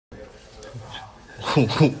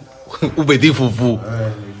Ubedi fufu.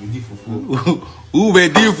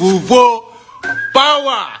 Ubedi fufu.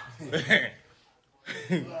 Power.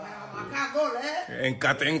 En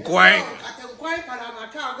Katenkwai.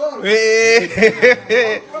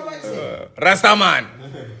 Rastaman.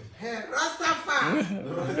 Rastafan.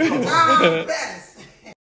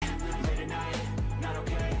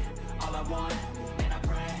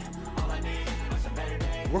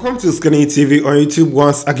 Welcome to OSIKANI TV on YouTube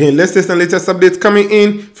once again. Let's test the latest updates coming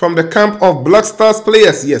in from the camp of Black Stars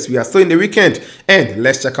players. Yes, we are still in the weekend and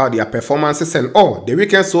let's check out their performances and all. The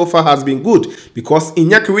weekend so far has been good because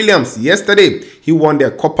Inaki Williams yesterday, he won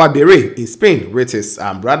the Copa del Rey in Spain with his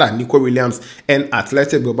brother Nico Williams and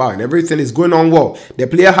Athletic Bilbao, and everything is going on well. The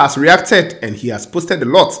player has reacted and he has posted a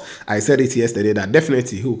lot. I said it yesterday that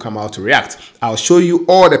definitely he will come out to react. I'll show you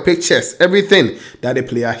all the pictures, everything that the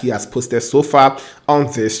player he has posted so far on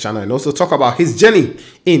this channel, and also talk about his journey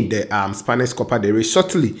in the Spanish Copa del Rey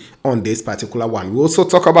shortly on this particular one. We also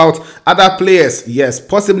talk about other players. Yes,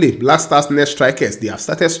 possibly Black Stars next strikers. They have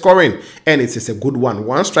started scoring and it is a good one.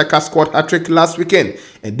 One striker scored hat-trick last weekend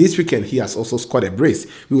and this weekend he has also scored a brace.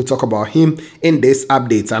 We will talk about him in this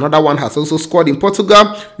update. Another one has also scored in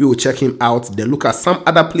Portugal. We will check him out. Then look at some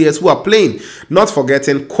other players who are playing. Not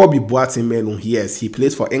forgetting Kobe Boateng. Yes, he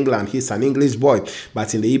plays for England. He's an English boy,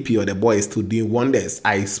 but in the EPL the boy is still doing wonders.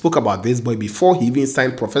 I spoke about this boy before he even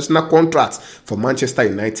signed professional contracts for Manchester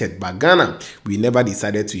United, but Ghana, we never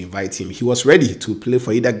decided to invite him. He was ready to play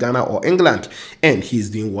for either Ghana or England and he's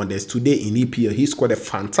doing wonders. Today in EPL he scored a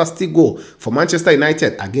fantastic goal for Manchester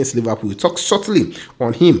United against Liverpool. We'll talk shortly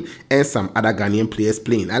on him and some other Ghanaian players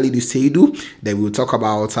playing. Alidu Seidu, then we'll talk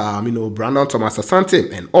about Brandon Thomas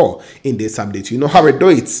Asante and all in this update. You know how we do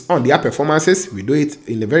it on their performances. We do it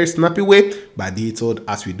in a very snappy way, but detailed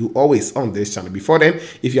as we do always on this channel. Before then,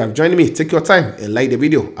 if you have joined me, take your time and like the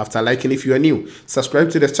video. After liking, if you are new, subscribe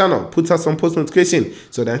to the channel, put us on post notification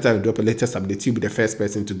so that anytime we drop a latest update, you'll be the first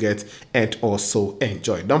person to get and also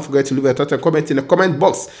enjoy. Don't forget to leave a thought and comment in the comment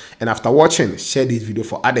box, and after watching, share this video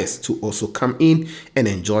for others to also come in and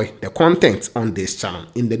enjoy the content on this channel.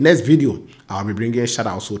 In the next video, I'll be bringing a shout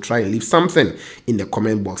out, so try and leave something in the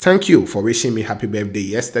comment box. Thank you for wishing me happy birthday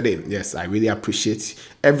yesterday. Yes, I really appreciate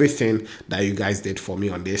everything that you guys did for me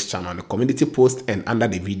on this channel, on the community post and under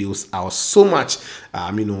the videos. I was so much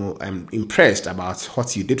I'm impressed about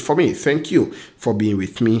what you did for me. Thank you for being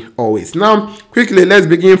with me always. Now quickly, let's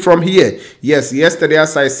begin from here. Yes, yesterday,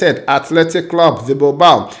 as I said, Athletic Club the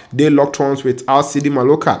Bilbao, they locked horns with RCD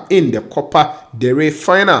Mallorca in the Copa del Rey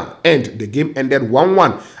final and the game ended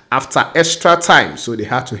 1-1 after extra time, so they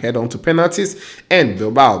had to head on to penalties and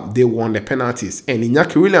Bilbao, they won the penalties. And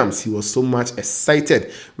Inaki Williams, he was so much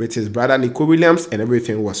excited with his brother Nico Williams and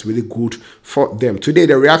everything was really good for them. Today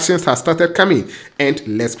the reactions have started coming and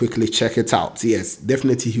let's quickly check it out. Yes,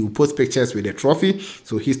 definitely he will post pictures with the trophy,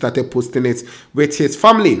 so he started posting it with his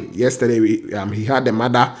family. Yesterday he had the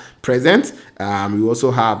mother present. We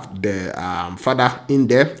also have the father in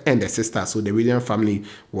there and the sister, so the Williams family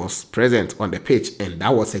was present on the page and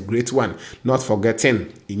that was a great one. Not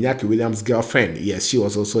forgetting Inaki Williams' girlfriend. Yes, she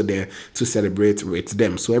was also there to celebrate with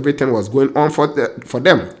them. So everything was going on for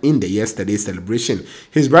them in the yesterday's celebration.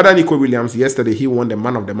 His brother Nico Williams, yesterday he won the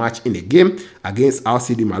man of the match in the game against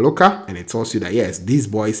RCD Mallorca, and it tells you that yes, these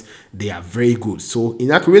boys, they are very good. So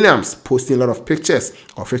Inaki Williams posting a lot of pictures,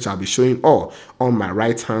 of which I'll be showing all on my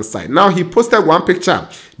right hand side. Now he posted one picture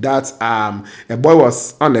that a boy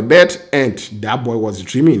was on the bed and that boy was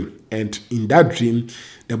dreaming, and in that dream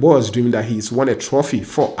the boy was dreaming that he's won a trophy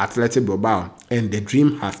for Athletic Bilbao and the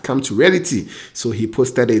dream has come to reality. So he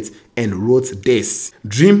posted it and wrote this: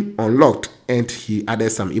 dream unlocked, and he added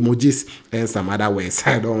some emojis and some other words.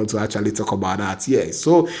 I don't want to actually talk about that. Yeah,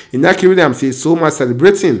 so Inaki Williams is so much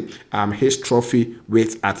celebrating his trophy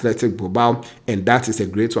with Athletic Bilbao, and that is a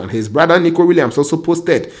great one. His brother Nico Williams also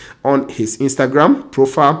posted on his Instagram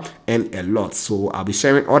profile and a lot, so I'll be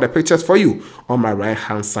sharing all the pictures for you on my right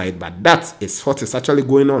hand side. But that is what is actually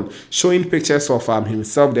going on, showing pictures of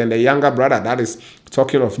himself, then the younger brother, that is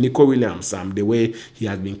talking of Nico Williams, the way he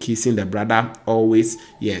has been kissing the brother always.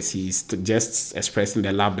 Yes, he's just expressing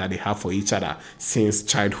the love that they have for each other since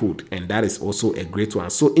childhood, and that is also a great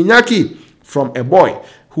one. So Inaki, from a boy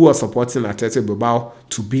who was supporting Athletic Bilbao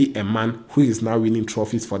to be a man who is now winning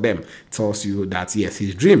trophies for them, tells you that yes,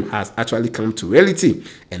 his dream has actually come to reality,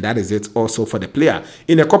 and that is it also for the player.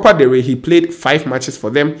 In the Copa del Rey, he played 5 matches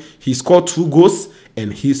for them. He scored 2 goals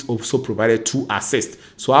and he's also provided 2 assists.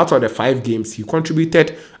 So out of the 5 games, he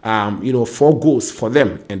contributed 4 goals for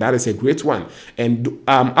them, and that is a great one. And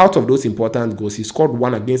out of those important goals, he scored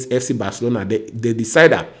 1 against FC Barcelona, the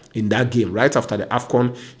decider in that game. Right after the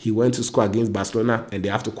AFCON, he went to score against Barcelona and they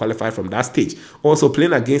have to qualify from that stage. Also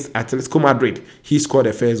playing against Atletico Madrid, he scored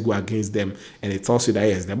the first goal against them, and it tells you that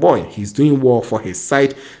yes, the boy, he's doing well for his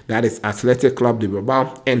side. That is Athletic Club de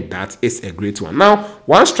Bilbao, and that is a great one. Now,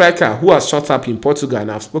 one striker who has shot up in Portugal,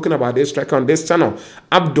 and I've spoken about this striker on this channel,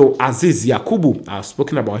 Abdul Aziz Yakubu. I've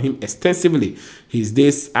spoken about him extensively. His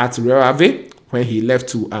days at Real Ave, when he left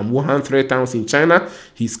to Wuhan 3 towns in China,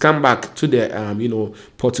 he's come back to the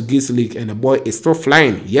Portuguese league, and the boy is still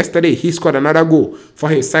flying. Yesterday, he scored another goal for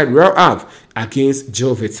his side Real Ave against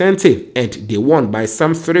Gil Vicente, and they won by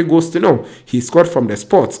some 3-0. He scored from the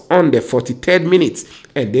spot on the 43rd minute,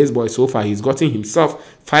 and this boy so far he's gotten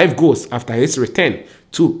himself 5 goals after his return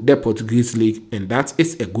to the Portuguese league, and that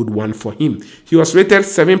is a good one for him. He was rated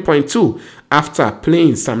 7.2 after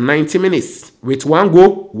playing some 90 minutes with 1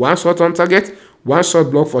 goal, 1 shot on target, 1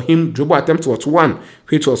 shot block for him. Dribble attempt was 1,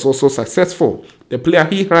 which was also successful. The player,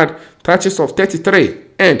 he had touches of 33,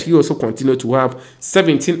 and he also continued to have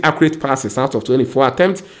 17 accurate passes out of 24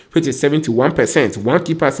 attempts, which is 71%. 1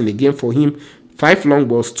 key pass in the game for him. 5 long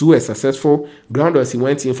balls, 2 were successful. Ground balls, he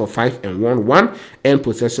went in for 5 and won 1. And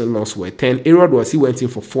possession loss were 10. Aerial balls, he went in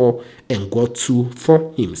for 4 and got 2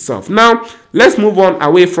 for himself. Now, let's move on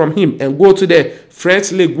away from him and go to the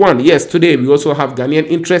French League 1. Yes, today we also have Ghanaian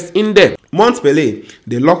interest in there. Montpellier,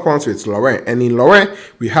 they lock horns with Lorraine, and in Lorraine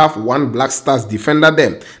we have one Black Stars defender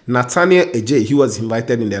there, Nathaniel Ejay. He was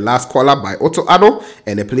invited in the last caller by Otto Addo,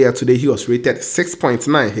 and the player today, he was rated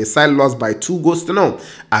 6.9. His side lost by 2-0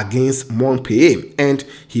 against Montpellier, and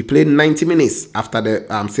he played 90 minutes. After the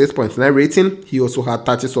 6.9 rating, he also had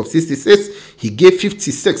touches of 66. He gave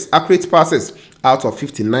 56 accurate passes out of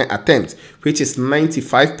 59 attempts, which is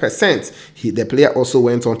 95%. The player also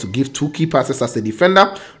went on to give 2 key passes as a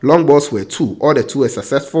defender. Long balls were 2. All the 2 were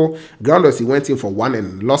successful. Grounders, he went in for 1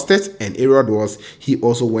 and lost it. And aerial balls, he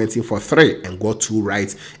also went in for 3 and got 2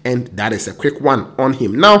 right. And that is a quick one on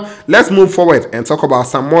him. Now, let's move forward and talk about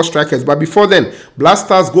some more strikers. But before then, Black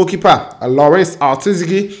Stars goalkeeper Lawrence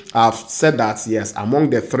Artizigi, I've said that, yes, among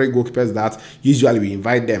the 3 goalkeepers that usually we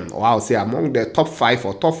invite them, or I'll say among the top 5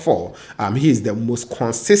 or top 4, he is the most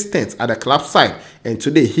consistent at the club side, and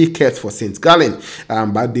today he kept for St. Gallen,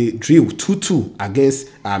 but they drew 2-2 against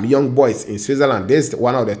Young Boys in Switzerland. This is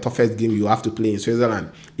one of the toughest games you have to play in Switzerland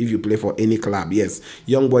if you play for any club. Yes,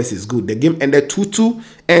 Young Boys is good. The game ended 2-2,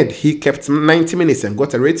 and he kept 90 minutes and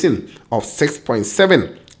got a rating of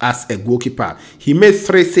 6.7 as a goalkeeper. He made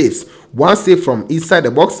 3 saves. 1 save from inside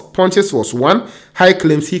the box. Punches was 1. High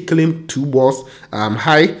claims, he claimed 2 balls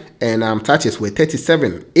high, and touches were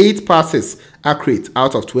 37. 8 passes accurate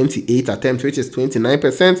out of 28 attempts, which is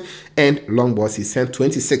 29%. And long balls, he sent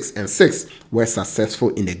 26, and 6 were successful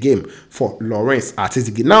in the game for Lawrence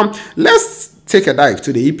Artizigi. Now, let's take a dive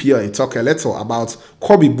to the EPL and talk a little about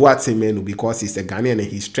Kobe Boateng, because he's a Ghanaian and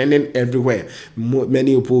he's trending everywhere.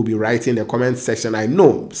 Many people will be writing in the comment section. I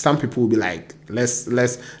know some people will be like, let's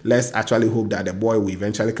actually hope that the boy will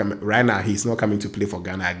eventually come. Right now, he's not coming to play for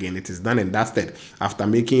Ghana again. It is done and dusted. After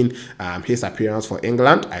making his appearance for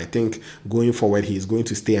England, I think going forward, he's going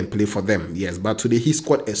to stay and play for them. Yes, but today he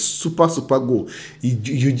scored a super goal.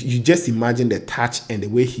 You just imagine the touch and the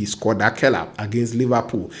way he scored that killer against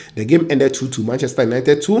Liverpool. The game ended 2-2. Manchester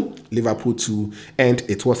United 2, Liverpool 2, and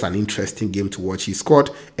it was an interesting game to watch. He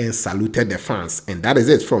scored and saluted the fans, and that is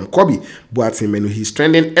it from Kobe Boateng. He's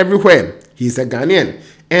trending everywhere. He's a Ghanaian,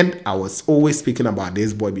 and I was always speaking about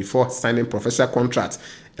this boy before signing professional contract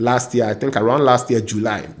last year. I think around last year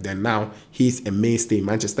July. Then now he's a mainstay in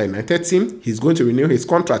Manchester United team. He's going to renew his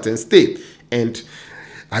contract and stay, and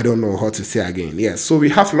I don't know how to say again. Yes, so we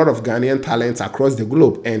have a lot of Ghanaian talents across the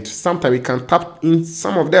globe, and sometimes we can tap in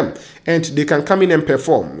some of them, and they can come in and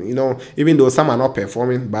perform. You know, even though some are not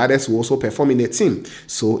performing, but others will also perform in the team.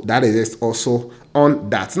 So that is also on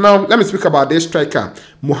that. Now, let me speak about this striker,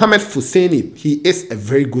 Mohamed Fousseni. He is a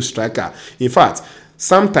very good striker. In fact,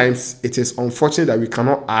 sometimes it is unfortunate that we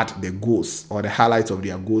cannot add the goals or the highlights of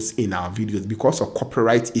their goals in our videos because of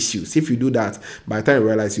copyright issues. If you do that, by the time you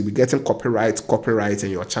realize, you'll be getting copyright,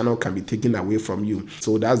 and your channel can be taken away from you.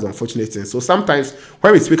 So that's the unfortunate thing. So sometimes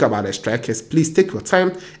when we speak about the strikers, please take your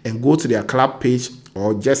time and go to their club page,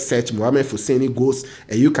 or just search Mohamed Fousseni goals,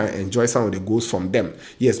 and you can enjoy some of the goals from them.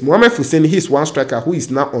 Yes, Mohamed Fousseni, he's one striker who is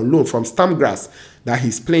now on loan from Stamgrass, that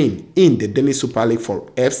he's playing in the Danish Super League for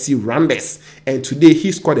FC Randers. And today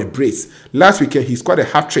he scored a brace. Last weekend he scored a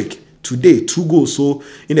hat-trick. Today 2 goals. So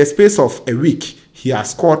in the space of a week, he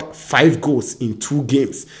has scored 5 goals in 2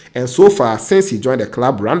 games. And so far, since he joined the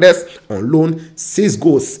club Randers on loan, 6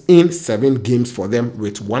 goals in 7 games for them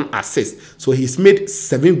with 1 assist. So he's made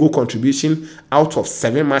 7 goal contribution out of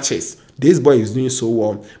 7 matches This boy is doing so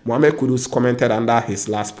well. Mohamed Kudus commented under his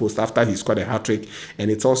last post after he scored a hat-trick,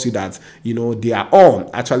 and it tells you that, you know, they are all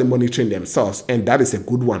actually monitoring themselves, and that is a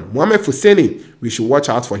good one. Mohamed Fousseni, we should watch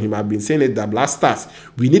out for him. I've been saying it, the Black Stars,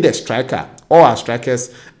 we need a striker. All our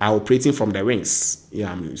strikers are operating from the wings.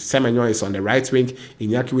 Semenyo is on the right wing.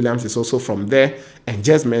 Inaki Williams is also from there, and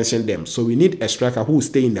just mention them. So we need a striker who will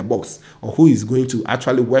stay in the box, or who is going to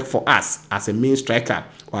actually work for us as a main striker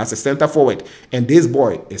or as a center forward. And this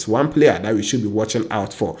boy is one player that we should be watching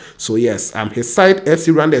out for. So yes, his side,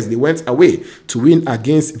 FC Randers, they went away to win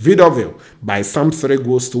against Vidoville by some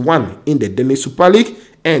 3-1 in the Danish Super League.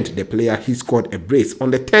 And the player, he scored a brace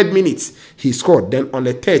on the 3rd minute. He scored. Then on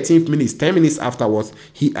the 13th minute, 10 minutes afterwards,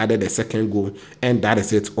 he added a second goal, and that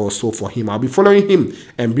is it also for him. I'll be following him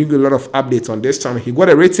and bring you a lot of updates on this channel. He got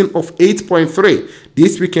a rating of 8.3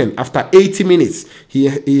 this weekend after 80 minutes.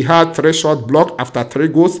 He had 3 shots blocked after 3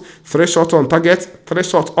 goals, 3 shots on target, 3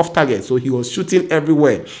 shots off target. So he was shooting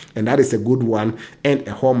everywhere, and that is a good one and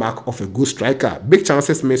a hallmark of a good striker. Big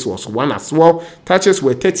chances missed was 1 as well. Touches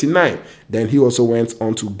were 39. Then he also went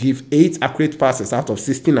on to give 8 accurate passes out of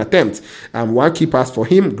 16 attempts. 1 key pass for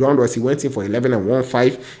him. Ground was he went in for 11 and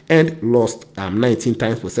 1-5 and lost 19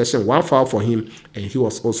 times possession. 1 foul for him, and he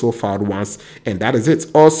was also fouled once. And that is it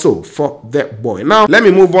also for the boy. Now, let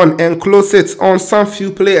me move on and close it on some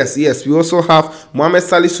few players. Yes, we also have Mohamed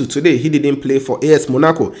Salisu today. He didn't play for AS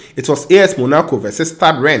Monaco. It was AS Monaco versus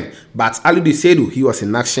Stade Rennes, but Alidou Seydou, he was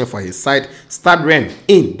in action for his side, Stade Rennes,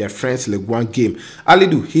 in the French Ligue 1 game.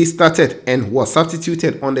 Alidou, he started and was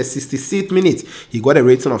substituted on the 66th minute. He got a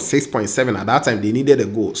rating of 6.7. At that time, they needed a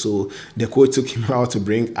goal, so the coach took him out to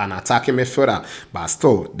bring an attacking midfielder, but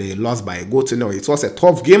still, they lost by a goal to 0. It was a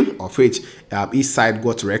tough game, of which each side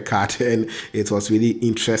got red card, and it was really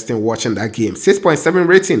interesting watching that game. 6.7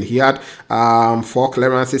 rating. He had 4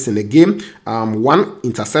 clearances in the game, 1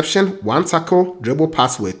 interception, 1 tackle, dribble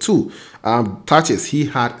pass were 2. Touches, he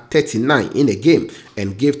had 39 in the game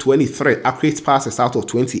and gave 23 accurate passes out of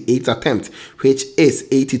 28 attempts, which is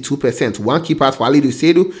 82%. 1 key pass for Alidou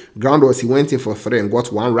Seydou. Ground was he went in for 3 and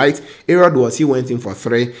got 1 right. Aerial was he went in for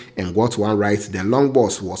 3 and got 1 right. The long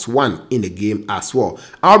balls was 1 in the game as well.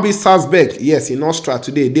 RB Salzburg, yes, in Austria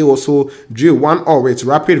today, they also drew 1-0 with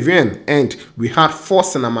Rapid Wien, and we had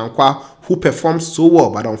Force Namankwa, who performed so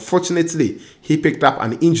well, but unfortunately, he picked up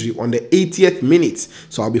an injury on the 80th minute.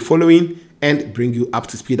 So I'll be following and bring you up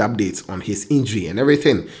to speed updates on his injury and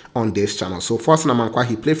everything on this channel. So Force Namankwa,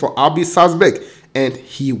 he played for RB Salzburg, and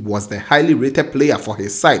he was the highly rated player for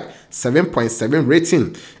his side, 7.7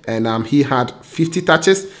 rating, and he had 50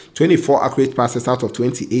 touches, 24 accurate passes out of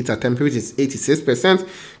 28 attempts, which is 86%.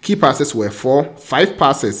 Key passes were 4, 5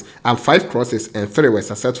 passes and 5 crosses, and 3 were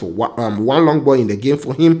successful. 1 long ball in the game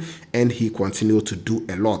for him, and he continued to do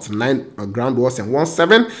a lot. 9 ground balls and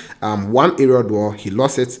 1-7. 1 aerial duel, he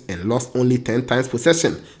lost it and lost only 10 times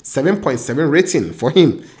possession. 7.7 rating for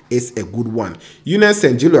him is a good one. Younes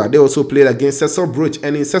and Julia, they also played against Cecil Bruges,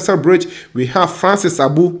 and in Cecil Bruges we have Francis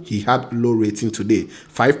Abu. He had low rating today,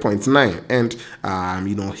 5.9, and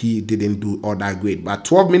you know, he didn't do all that great, but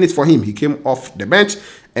 12 minutes for him, he came off the bench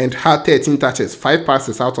and had 13 touches, 5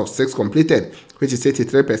 passes out of 6 completed, which is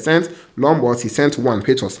 83%. Long balls, he sent 1,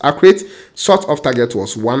 which was accurate. Shot off target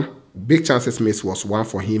was 1. Big chances missed was 1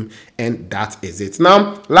 for him, and that is it.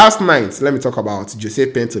 Now, last night, let me talk about Jose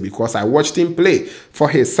Paintsil, because I watched him play for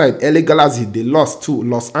his side. LA Galaxy, they lost to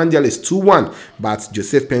Los Angeles 2-1, but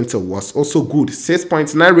Jose Paintsil was also good,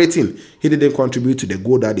 6.9 rating. He didn't contribute to the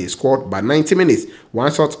goal that they scored, but 90 minutes,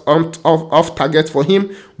 1 shot off target for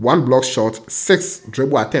him, 1 block shot, 6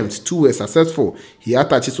 dribble attempts, 2 were successful. He had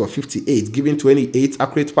touches for 58, giving 28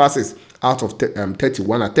 accurate passes out of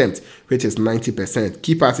 31 attempts, which is 90%.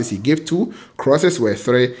 Key passes, he gave 2, crosses were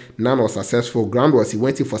 3, none was successful. Ground was he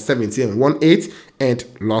went in for 17 and 1-8 and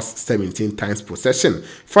lost 17 times possession.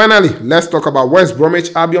 Finally, let's talk about West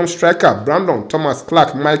Bromwich Albion striker Brandon Thomas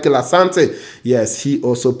Clark Michael Asante. Yes, he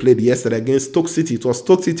also played yesterday against Stoke City. It was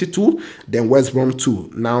Stoke City 2, then West Brom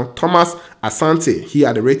 2. Now, Thomas Asante, he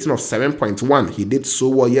had a rating of 7.1. He did so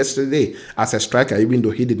well yesterday as a striker, even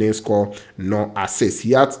though he didn't score no assists.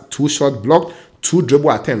 He had 2 shots blocked, 2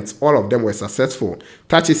 dribble attempts. All of them were successful.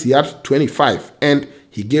 Touches, he had 25, and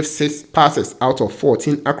he gave 6 passes out of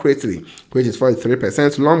 14 accurately, which is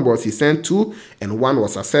 43%. Long balls, he sent 2, and 1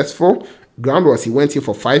 was successful. Ground was he went in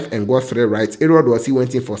for 5 and got 3 right. Aerial was he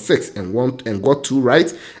went in for 6 and got 2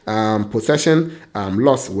 right. Possession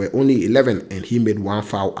loss were only 11 and he made 1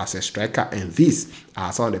 foul as a striker. And these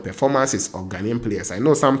are some of the performances of Ghanaian players. I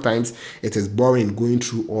know sometimes it is boring going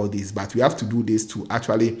through all this, but we have to do this to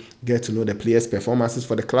actually get to know the players' performances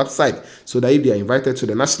for the club side, so that if they are invited to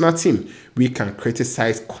the national team, we can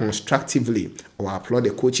criticize constructively or applaud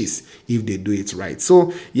the coaches if they do it right.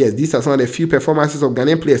 So yes, these are some of the few performances of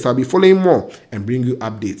Ghanaian players. I'll be following more and bring you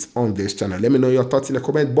updates on this channel. Let me know your thoughts in the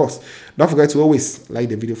comment box. Don't forget to always like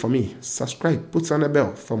the video for me, subscribe, put on the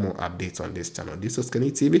bell for more updates on this channel. This is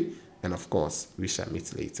OSIKANI TV, and of course, we shall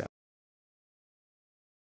meet later.